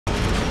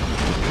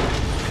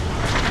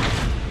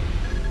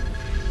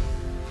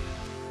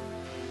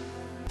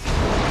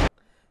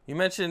You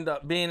mentioned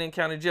being in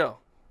county jail,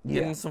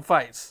 getting in some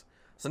fights.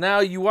 So now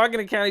you walk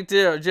into county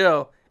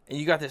jail, and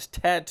you got this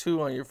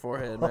tattoo on your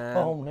forehead, man.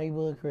 Oh,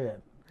 neighborhood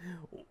crib.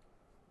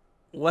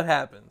 What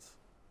happens?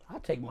 I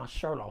take my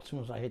shirt off as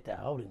soon as I hit that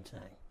holding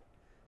tank.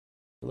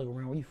 Look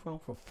around, where you from?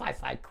 From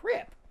Fight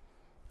Crip.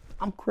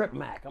 I'm Crip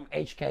Mac. I'm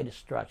HK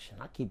Destruction.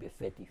 I keep it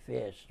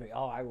 55th Street.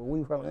 All right, where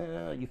we from?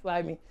 You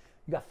find me?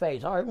 You got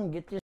phase. All right, we're gonna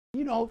get this.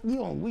 You know,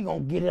 we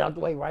gonna get it out the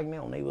way right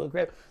now, neighborhood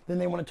crib. Then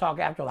they want to talk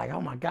after, like, oh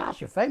my gosh,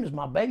 you're famous.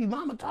 My baby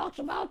mama talks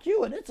about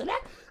you and this and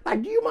that.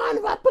 Like, do you mind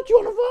if I put you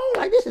on the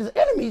phone? Like, this is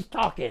enemies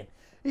talking.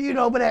 You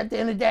know, but at the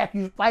end of the day, if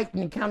you fight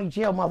in the county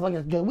jail,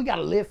 motherfuckers, we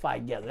gotta live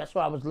fight together. That's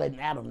what I was letting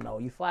Adam know.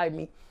 You fight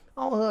me?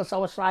 Oh,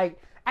 so it's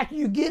like, after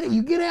you get it,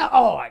 you get out.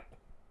 All right.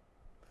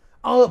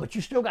 Oh, but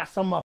you still got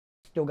some up,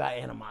 still got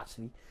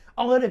animosity.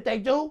 Oh, if they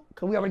do,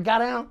 because we already got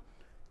down,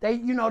 they,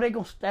 you know, they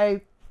gonna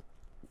stay,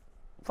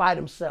 fight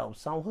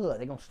themselves on hood.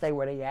 They gonna stay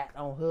where they at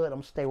on hood. I'm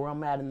gonna stay where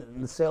I'm at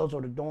in the cells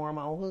or the dorm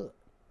on hood.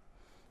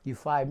 You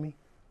fight me?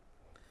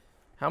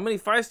 How many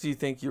fights do you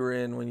think you were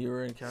in when you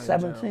were in county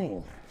 17.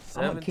 jail? 17.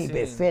 I'm gonna keep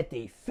it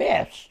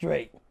 55th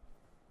Street.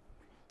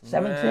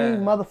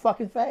 17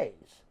 motherfucking phase.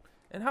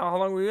 And how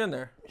long were you in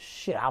there?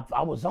 Shit,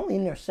 I was only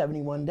in there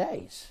 71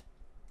 days.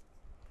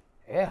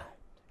 Yeah.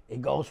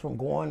 It goes from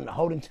going to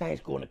holding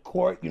tanks, going to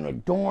court, you know,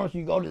 dorms.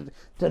 You go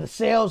to the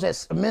cells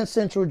at Men's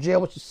Central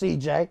Jail, which is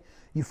CJ.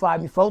 You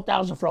find me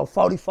 4,000 for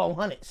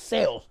 4,400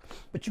 cells.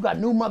 But you got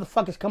new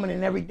motherfuckers coming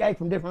in every day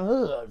from different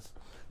hoods.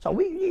 So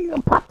you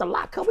gonna pop the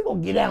lock up. We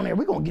gonna get down there.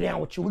 We gonna get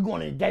down with you. We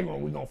going in the day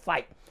room. We gonna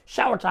fight.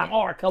 Shower time.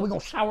 All right, cuz. We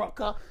gonna shower up,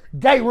 cuz.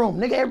 Day room.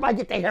 Nigga, everybody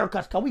get their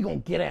haircuts, cuz. We gonna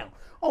get down.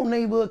 On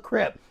neighborhood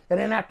crib. And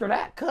then after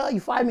that, cuz,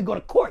 you find me, go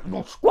to court. You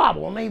gonna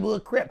squabble on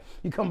neighborhood crib.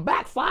 You come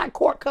back, fight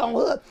court, come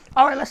hood.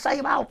 All right, let's say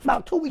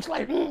about 2 weeks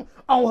later,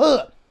 on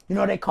hood. You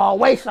know, they call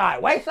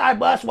Wayside. Wayside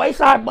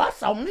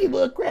bus on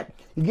neighborhood crib.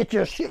 You get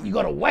your shit, you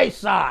go to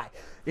Wayside.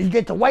 You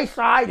get to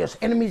Wayside, there's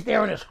enemies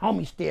there and there's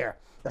homies there.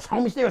 There's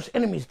homies there, there's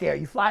enemies there.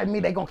 You find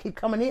me, they gonna keep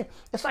coming in.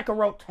 It's like a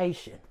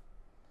rotation.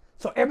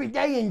 So every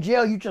day in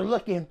jail, you just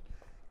looking,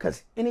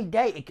 because any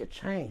day it could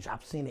change.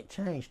 I've seen it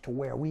change to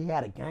where we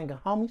had a gang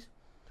of homies,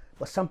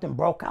 but something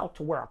broke out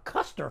to where a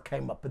custer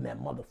came up in that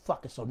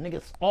motherfucker. So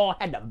niggas all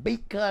had to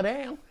beat cut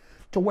down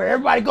to where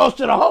everybody goes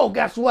to the hole.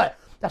 Guess what?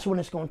 That's when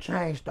it's gonna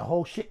change. The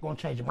whole shit gonna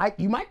change.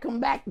 You might come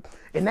back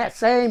in that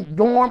same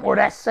dorm or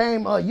that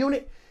same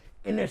unit,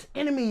 and there's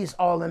enemies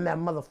all in that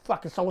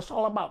motherfucker. So it's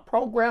all about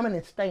programming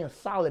and staying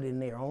solid in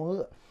there on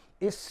hood.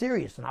 It's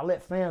serious, and I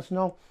let fans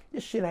know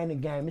this shit ain't a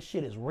game. This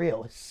shit is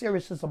real. It's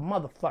serious as a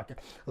motherfucker.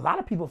 A lot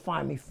of people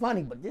find me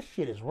funny, but this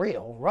shit is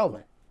real,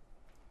 rolling.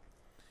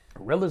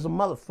 Real as a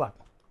motherfucker.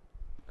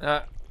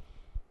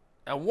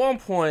 At one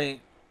point,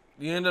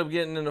 you end up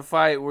getting in a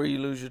fight where you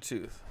lose your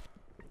tooth.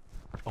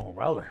 Oh,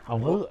 rolling.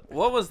 On hood.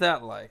 What was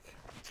that like?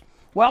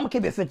 Well, I'm gonna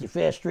keep it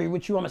 55th Street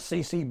with you. I'm a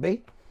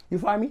CCB. You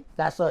find me?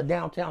 That's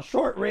downtown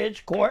Short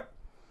Ridge Court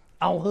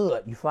on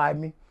hood. You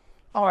find me?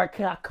 All right,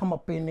 can I come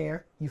up in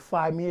there? You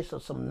find me? So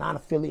some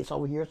non-affiliates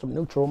over here, some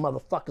neutral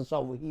motherfuckers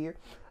over here,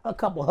 a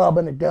couple Hub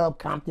and a Dub,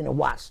 Compton and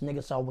Watts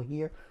niggas over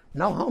here.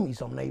 No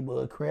homies on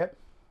neighborhood crib.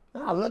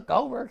 I look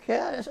over,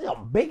 kid. A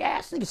big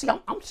ass nigga. See,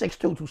 I'm 6'2",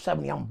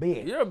 270. I'm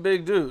big. You're a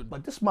big dude.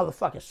 But this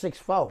motherfucker's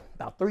 6'4",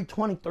 about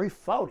 320,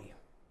 340.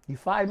 You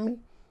find me?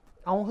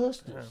 On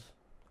Hustlers.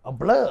 Yeah. A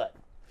blood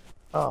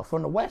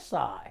from the west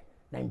side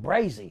named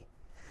Brazy.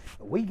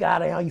 We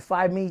got it. You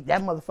find me?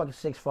 That motherfucker's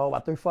 6'4",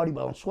 about 340,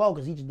 but on swole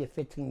because he just did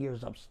 15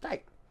 years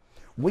upstate.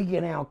 We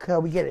get down, cuz,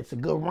 we get it. It's a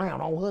good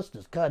round on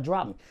Hustlers. Cuz,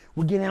 drop me.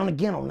 We get down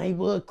again on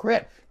neighborhood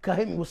crib. Cuz,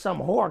 hit me with some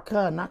horror,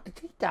 cuz, knock the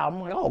teeth out.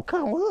 I'm like, oh, cuz,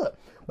 hood.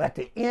 But at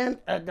the end,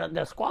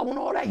 the squabble and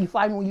all that, you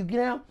find me when you get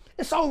down,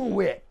 it's over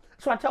with.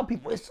 So I tell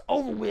people, it's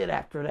over with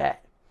after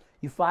that.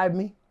 You find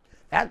me?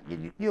 That,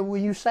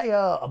 when you say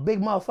a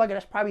big motherfucker,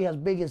 that's probably as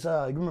big as, you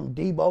remember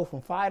Debo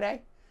from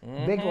Friday?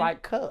 Mm-hmm. Big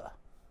like cuz.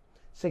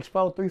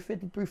 6'4",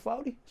 350,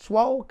 340.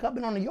 Swole,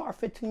 coming on the yard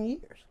 15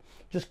 years.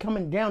 Just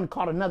coming down and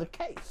caught another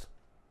case.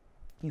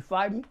 You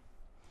find me?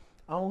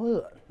 On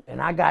hood.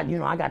 And I got,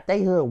 I got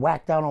they hood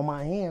whacked out on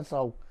my hand,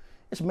 so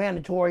it's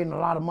mandatory, and a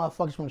lot of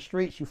motherfuckers from the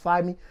streets, you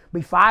find me?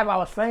 B5, I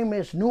was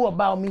famous, knew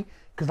about me,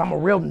 because I'm a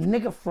real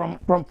nigga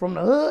from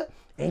the hood,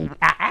 and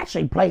I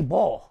actually play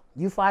ball.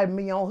 You find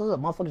me on hood,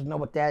 motherfuckers know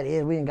what that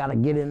is. We ain't got to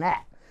get in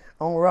that.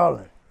 On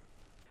rolling.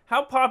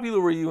 How popular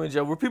were you in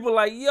jail? Were people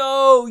like,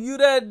 yo, you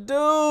that dude?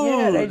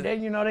 Yeah,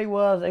 they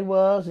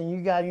was, and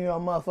you got,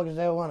 motherfuckers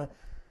that want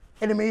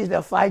to, enemies,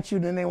 they'll fight you,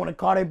 then they want to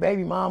call their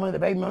baby mama, the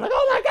baby mama like,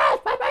 oh my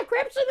gosh, Papa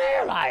Crip's in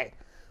there, like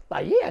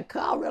yeah,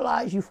 Kyle,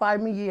 realize you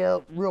find me, yeah,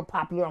 real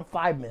popular on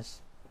 5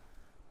 Miss.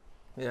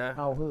 Yeah.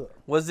 Oh, hood.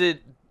 Was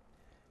it,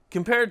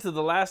 compared to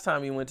the last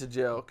time you went to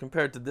jail,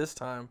 compared to this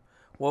time,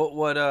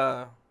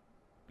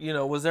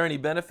 was there any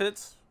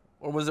benefits?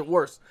 Or was it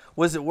worse?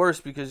 Was it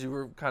worse because you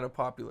were kind of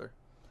popular?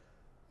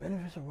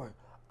 Benefits are worse.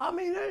 I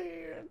mean,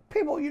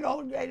 people,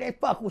 they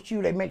fuck with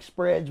you. They make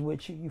spreads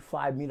with you. You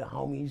find me, the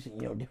homies,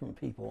 and, different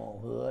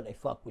people on hood. They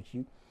fuck with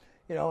you.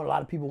 You know, a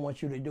lot of people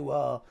want you to do.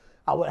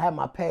 I would have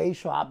my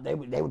page, so they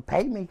would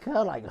pay me,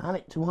 like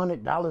 $100,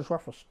 $200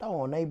 worth of stuff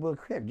on neighborhood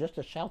Crip just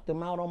to shout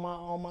them out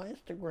on my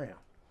Instagram.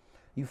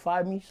 You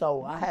find me?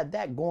 So I had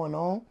that going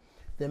on.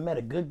 Then met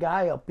a good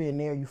guy up in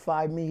there. You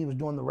find me? He was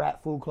doing the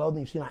Rat Food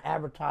clothing. You seen I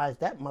advertised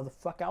that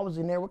motherfucker. I was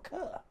in there with Cuz.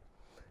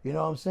 You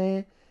know what I'm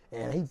saying?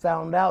 And he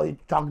found out. He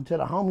talking to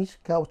the homies.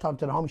 Cuz was talking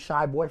to the homie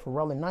Shy Boy from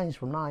Rolling 90s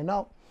from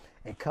 9-0.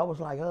 And Cuz was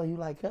like, oh, you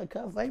like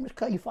Cuz famous?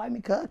 Cuz, you find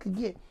me? Cuz could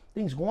get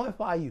things going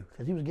for you.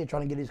 Because he was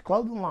trying to get his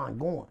clothing line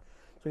going.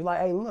 So he's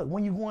like, hey, look,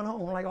 when you going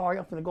home? I'm like, all right,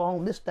 I'm finna go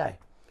home this day.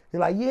 He's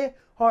like, yeah,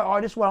 all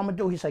right, this is what I'm gonna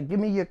do. He said, give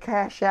me your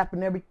Cash App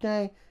and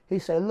everything. He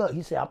said, look,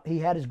 he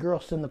had his girl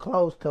send the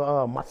clothes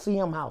to my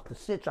CM house, the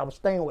sitch I was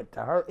staying with,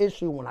 to her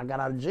issue when I got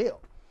out of jail.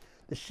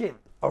 The shit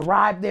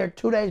arrived there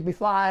 2 days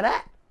before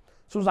that.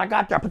 As soon as I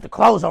got there, I put the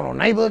clothes on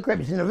Neighborhood Crip.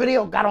 You seen the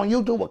video? Got on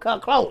YouTube with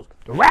Cuz clothes.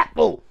 The Rat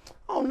Food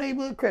on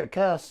Neighborhood Crip.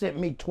 Cuz sent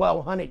me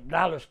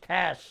 $1,200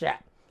 Cash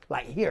App.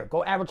 Like, here,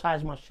 go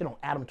advertise my shit on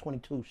Adam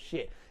 22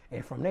 shit.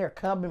 And from there,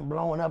 Cuz been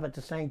blowing up at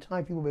the same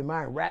time. People been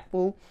buying Rat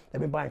Food.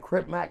 They've been buying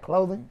Crip Mac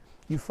clothing.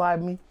 You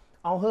find me?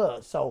 On her.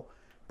 So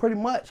pretty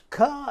much,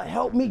 Cuz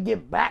helped me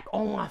get back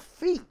on my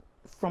feet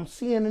from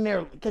seeing in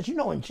there. Because you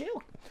know, in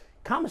jail,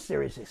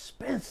 commissary is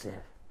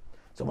expensive.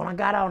 So when I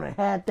got out and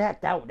had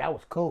that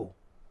was cool.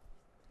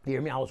 You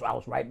hear me? I was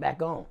right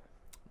back on.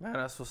 Man,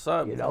 that's what's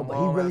up. You know, but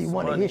he really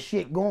wanted his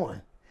shit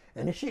going.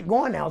 And his shit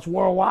going now, it's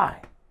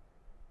worldwide.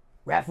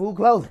 Rat Food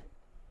clothing.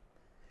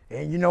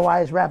 And you know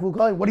why it's Rat Food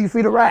clothing? What do you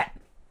feed a rat?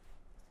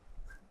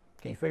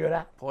 Can you figure it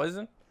out?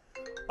 Poison?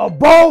 A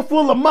bowl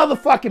full of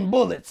motherfucking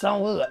bullets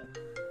on hood.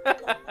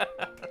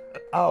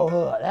 Oh,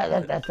 hood.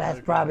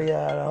 That's probably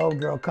the old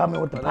girl coming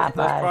with the Popeyes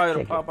That's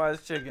probably chicken. the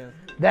Popeyes chicken.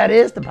 That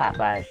is the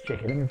Popeyes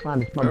chicken. Let me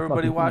find this motherfucker.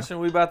 Everybody watching,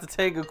 we about to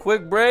take a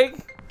quick break.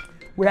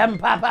 We're having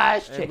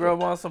Popeyes chicken. Hey, bro,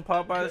 want some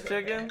Popeyes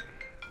chicken?